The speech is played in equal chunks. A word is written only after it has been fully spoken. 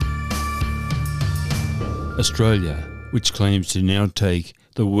Australia, which claims to now take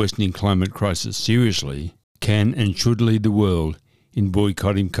the worsening climate crisis seriously, can and should lead the world in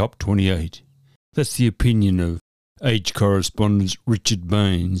boycotting COP28. That's the opinion of Age correspondent Richard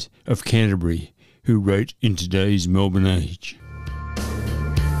Baines of Canterbury, who wrote in today's Melbourne Age.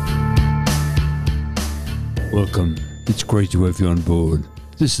 Welcome. It's great to have you on board.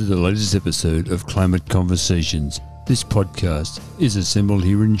 This is the latest episode of Climate Conversations. This podcast is assembled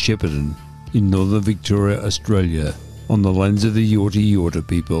here in Shepparton, in northern Victoria, Australia, on the lands of the Yorta Yorta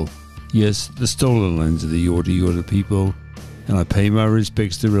people. Yes, the stolen lands of the Yorta Yorta people, and I pay my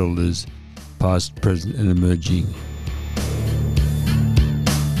respects to their elders, past, present and emerging.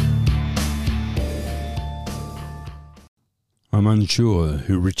 I'm unsure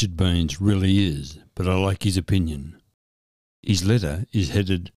who Richard Baines really is, but I like his opinion. His letter is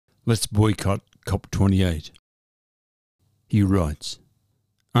headed, "Let's Boycott COP28. He writes,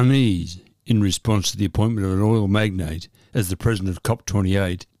 "Unease in response to the appointment of an oil magnate as the president of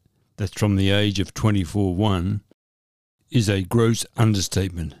COP28, that's from the age of 24-1, is a gross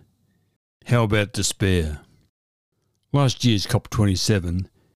understatement. How about despair? Last year's COP27,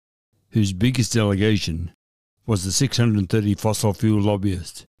 whose biggest delegation was the 630 fossil fuel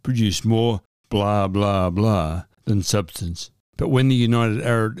lobbyists, produced more blah blah blah than substance. But when the United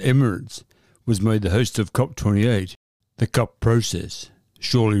Arab Emirates was made the host of COP28, the COP process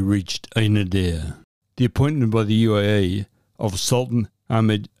surely reached a nadir. The appointment by the UAE of Sultan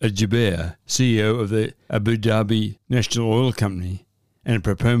Ahmed Al-Jaber, CEO of the Abu Dhabi National Oil Company, and a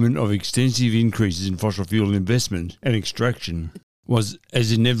proponent of extensive increases in fossil fuel investment and extraction, was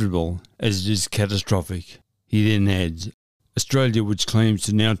as inevitable as it is catastrophic." He then adds, "Australia, which claims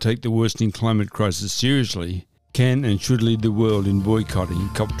to now take the worsening climate crisis seriously, can and should lead the world in boycotting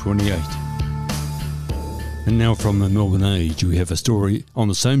COP28. And now from the Melbourne Age, we have a story on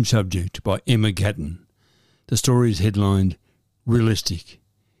the same subject by Emma Gatton. The story is headlined, "Realistic.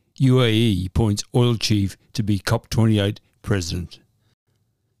 UAE appoints oil chief to be COP28 president."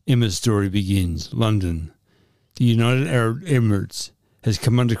 Emma's story begins, London. The United Arab Emirates has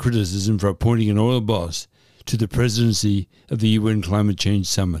come under criticism for appointing an oil boss to the presidency of the UN Climate Change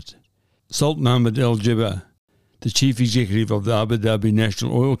Summit. Sultan Ahmed Al-Jaber, the chief executive of the Abu Dhabi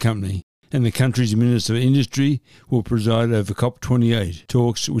National Oil Company and the country's Minister of Industry, will preside over COP28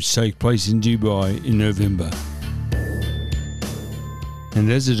 talks which take place in Dubai in November. And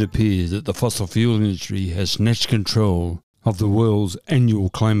as it appears that the fossil fuel industry has snatched control of the world's annual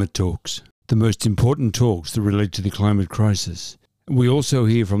climate talks, the most important talks that relate to the climate crisis, we also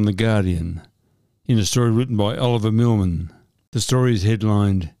hear from The Guardian, in a story written by Oliver Millman. The story is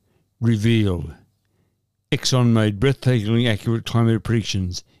headlined, "Revealed. Exxon made breathtakingly accurate climate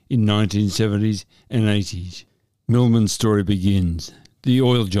predictions in 1970s and 80s. Millman's story begins. The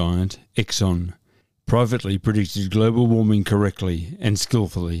oil giant, Exxon, privately predicted global warming correctly and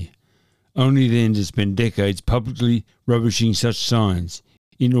skillfully, only then to spend decades publicly rubbishing such science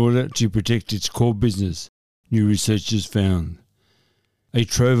in order to protect its core business, new researchers found. A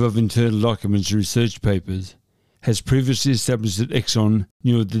trove of internal documents and research papers has previously established that Exxon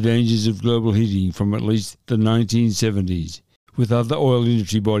knew of the dangers of global heating from at least the 1970s, with other oil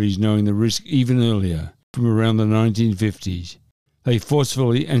industry bodies knowing the risk even earlier, from around the 1950s. They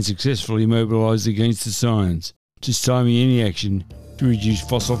forcefully and successfully mobilised against the science to stymie any action to reduce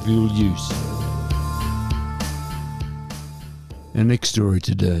fossil fuel use." Our next story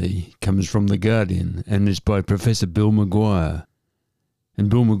today comes from The Guardian and is by Professor Bill Maguire. And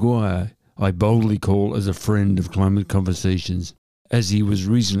Bill Maguire I boldly call as a friend of Climate Conversations, as he was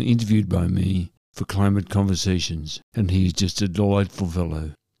recently interviewed by me for Climate Conversations, and he is just a delightful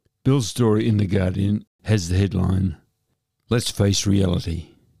fellow. Bill's story in The Guardian has the headline, "Let's face reality.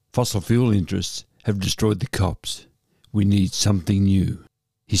 Fossil fuel interests have destroyed the COPs. We need something new."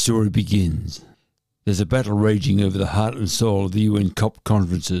 His story begins, "There's a battle raging over the heart and soul of the UN COP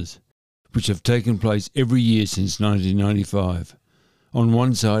conferences, which have taken place every year since 1995. On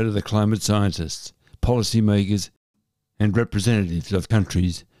one side are the climate scientists, policymakers and representatives of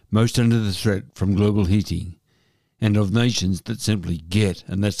countries most under the threat from global heating, and of nations that simply get,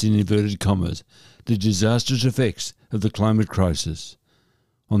 and that's in inverted commas, the disastrous effects of the climate crisis.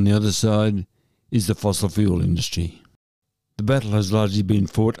 On the other side is the fossil fuel industry. The battle has largely been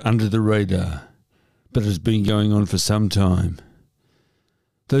fought under the radar, but has been going on for some time.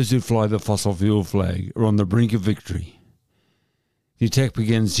 Those who fly the fossil fuel flag are on the brink of victory. The attack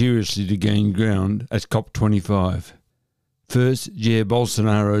began seriously to gain ground at COP25. First, Jair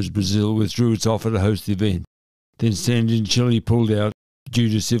Bolsonaro's Brazil withdrew its offer to host the event. Then Stand-in Chile pulled out due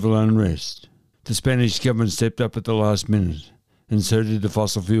to civil unrest. The Spanish government stepped up at the last minute, and so did the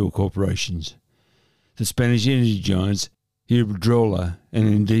fossil fuel corporations. the Spanish energy giants Iberdrola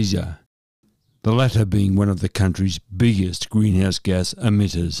and Endesa, the latter being one of the country's biggest greenhouse gas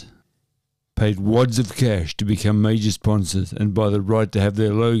emitters, paid wads of cash to become major sponsors and buy the right to have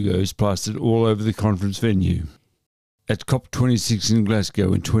their logos plastered all over the conference venue. At COP26 in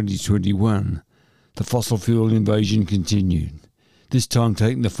Glasgow in 2021, the fossil fuel invasion continued, this time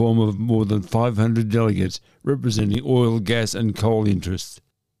taking the form of more than 500 delegates representing oil, gas and coal interests.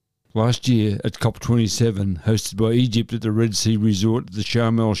 Last year at COP27, hosted by Egypt at the Red Sea resort at the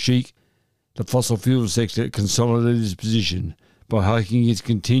Sharm el-Sheikh, the fossil fuel sector consolidated its position by hiking its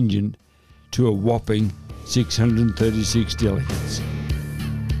contingent to a whopping 636 delegates.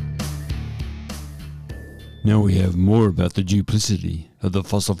 Now we have more about the duplicity of the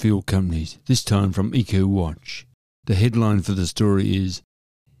fossil fuel companies, this time from EcoWatch. The headline for the story is,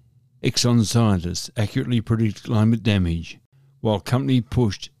 Exxon scientists accurately predict climate damage while company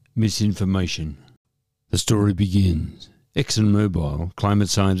pushed misinformation. The story begins. ExxonMobil climate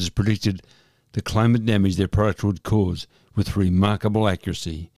scientists predicted the climate damage their product would cause with remarkable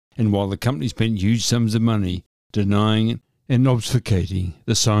accuracy, and while the company spent huge sums of money denying and obfuscating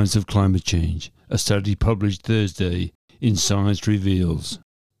the science of climate change, a study published Thursday in Science reveals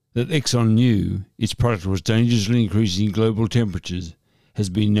that Exxon knew its product was dangerously increasing global temperatures has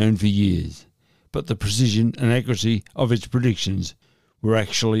been known for years, but the precision and accuracy of its predictions were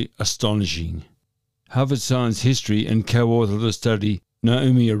actually astonishing. Harvard Science History and co-author of the study,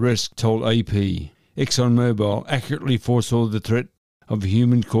 Naomi Aresk, told AP, ExxonMobil accurately foresaw the threat of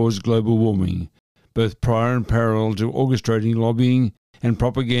human-caused global warming, both prior and parallel to orchestrating lobbying and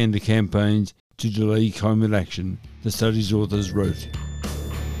propaganda campaigns to delay climate action, the study's authors wrote.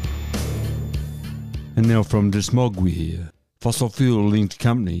 And now from the smog we hear. Fossil fuel-linked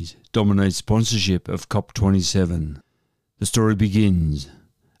companies dominate sponsorship of COP27. The story begins.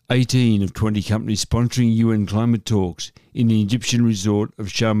 18 of 20 companies sponsoring UN climate talks in the Egyptian resort of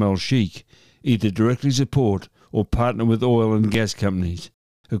Sharm el-Sheikh either directly support or partner with oil and gas companies,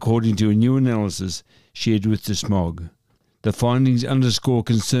 according to a new analysis shared with the smog. The findings underscore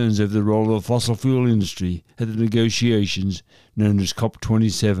concerns over the role of the fossil fuel industry at the negotiations known as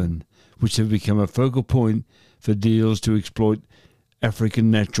COP27, which have become a focal point for deals to exploit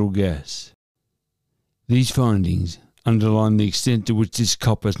African natural gas. These findings underline the extent to which this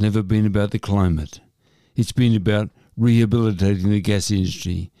COP has never been about the climate. It's been about rehabilitating the gas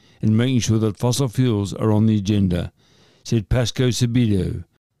industry and making sure that fossil fuels are on the agenda, said Pasco Sabido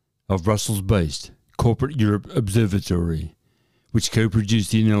of Brussels-based Corporate Europe Observatory, which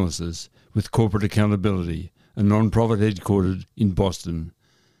co-produced the analysis with Corporate Accountability, a non-profit headquartered in Boston.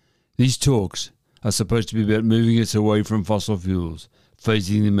 These talks are supposed to be about moving us away from fossil fuels,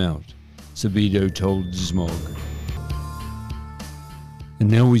 phasing them out, Sabido told Smog. And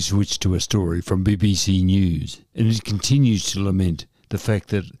now we switch to a story from BBC News, and it continues to lament the fact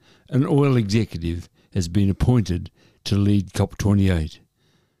that an oil executive has been appointed to lead COP28.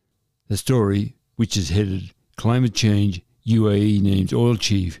 The story, which is headed Climate Change, UAE names oil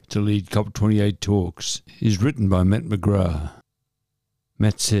chief to lead COP28 talks, is written by Matt McGrath.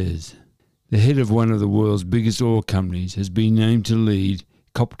 Matt says, the head of one of the world's biggest oil companies has been named to lead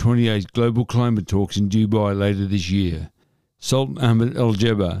COP28 global climate talks in Dubai later this year. Sultan Ahmed Al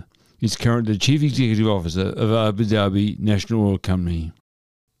Jaber is currently the Chief Executive Officer of Abu Dhabi National Oil Company.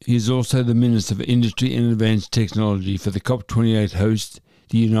 He is also the Minister for Industry and Advanced Technology for the COP28 host,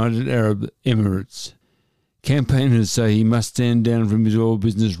 the United Arab Emirates. Campaigners say he must stand down from his oil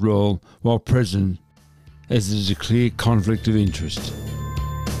business role while president, as there is a clear conflict of interest.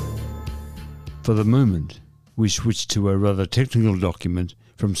 For the moment, we switch to a rather technical document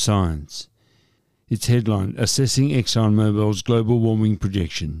from Science. Its headline, Assessing ExxonMobil's Global Warming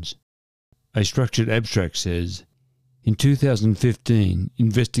Projections. A structured abstract says, in 2015,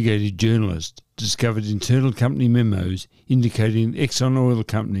 investigative journalists discovered internal company memos indicating that Exxon Oil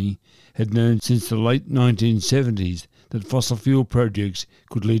Company had known since the late 1970s that fossil fuel projects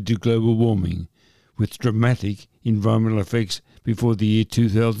could lead to global warming, with dramatic environmental effects before the year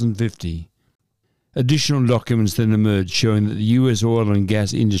 2050. Additional documents then emerged showing that the US oil and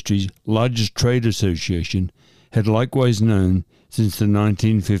gas industry's largest trade association had likewise known since the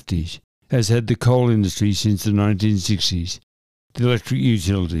 1950s, as had the coal industry since the 1960s, the electric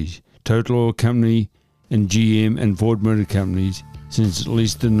utilities, Total Oil Company, and GM and Ford Motor Companies since at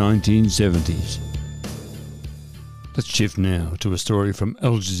least the 1970s. Let's shift now to a story from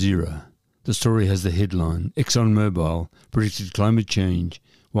Al Jazeera. The story has the headline, ExxonMobil predicted climate change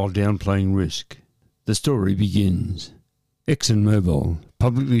while downplaying risk. The story begins. ExxonMobil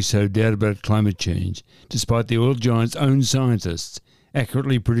publicly sowed doubt about climate change despite the oil giant's own scientists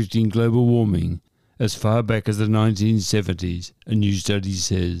accurately predicting global warming as far back as the 1970s, a new study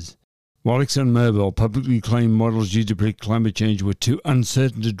says. While ExxonMobil publicly claimed models used to predict climate change were too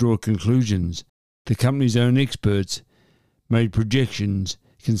uncertain to draw conclusions, the company's own experts made projections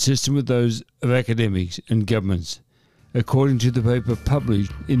consistent with those of academics and governments, according to the paper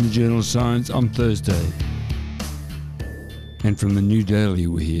published in the journal Science on Thursday. And from the New Daily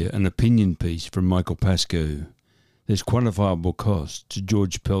we hear an opinion piece from Michael Pascoe. There's quantifiable cost to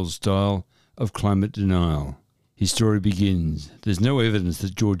George Pell's style of climate denial. His story begins. There's no evidence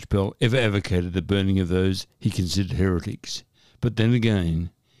that George Pell ever advocated the burning of those he considered heretics. But then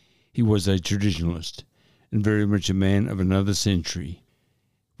again, he was a traditionalist, and very much a man of another century.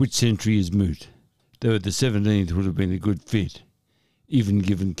 Which century is moot, though the 17th would have been a good fit, even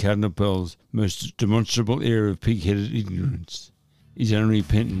given Cardinal Pell's most demonstrable air of pig-headed ignorance, his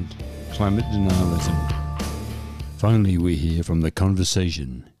unrepentant climate denialism. Finally, we hear from The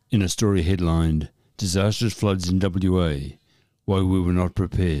Conversation in a story headlined, Disastrous Floods in WA, Why We Were Not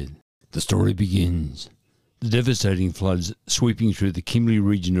Prepared. The story begins. The devastating floods sweeping through the Kimberley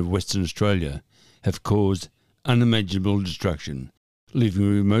region of Western Australia have caused unimaginable destruction, leaving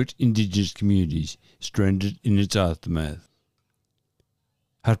remote Indigenous communities stranded in its aftermath.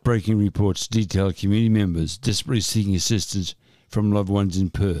 Heartbreaking reports detail community members desperately seeking assistance from loved ones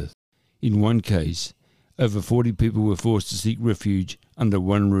in Perth. In one case, over 40 people were forced to seek refuge under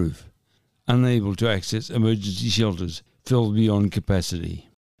one roof, unable to access emergency shelters filled beyond capacity.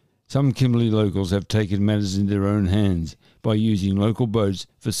 Some Kimberley locals have taken matters in their own hands by using local boats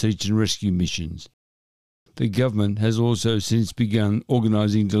for search and rescue missions. The government has also since begun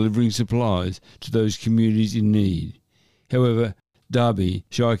organising delivering supplies to those communities in need. However, Derby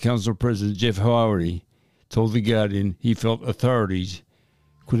Shire Council President Jeff Howery told The Guardian he felt authorities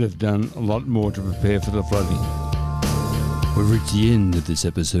could have done a lot more to prepare for the flooding. We've reached the end of this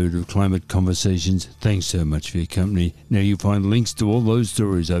episode of Climate Conversations. Thanks so much for your company. Now you'll find links to all those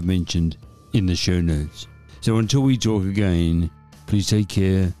stories I've mentioned in the show notes. So until we talk again, please take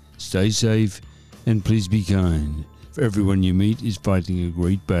care, stay safe, and please be kind. For everyone you meet is fighting a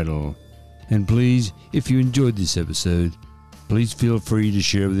great battle. And please, if you enjoyed this episode, please feel free to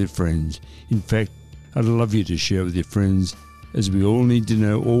share with your friends. In fact, I'd love you to share with your friends, as we all need to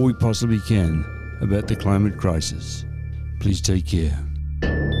know all we possibly can about the climate crisis. Please take care.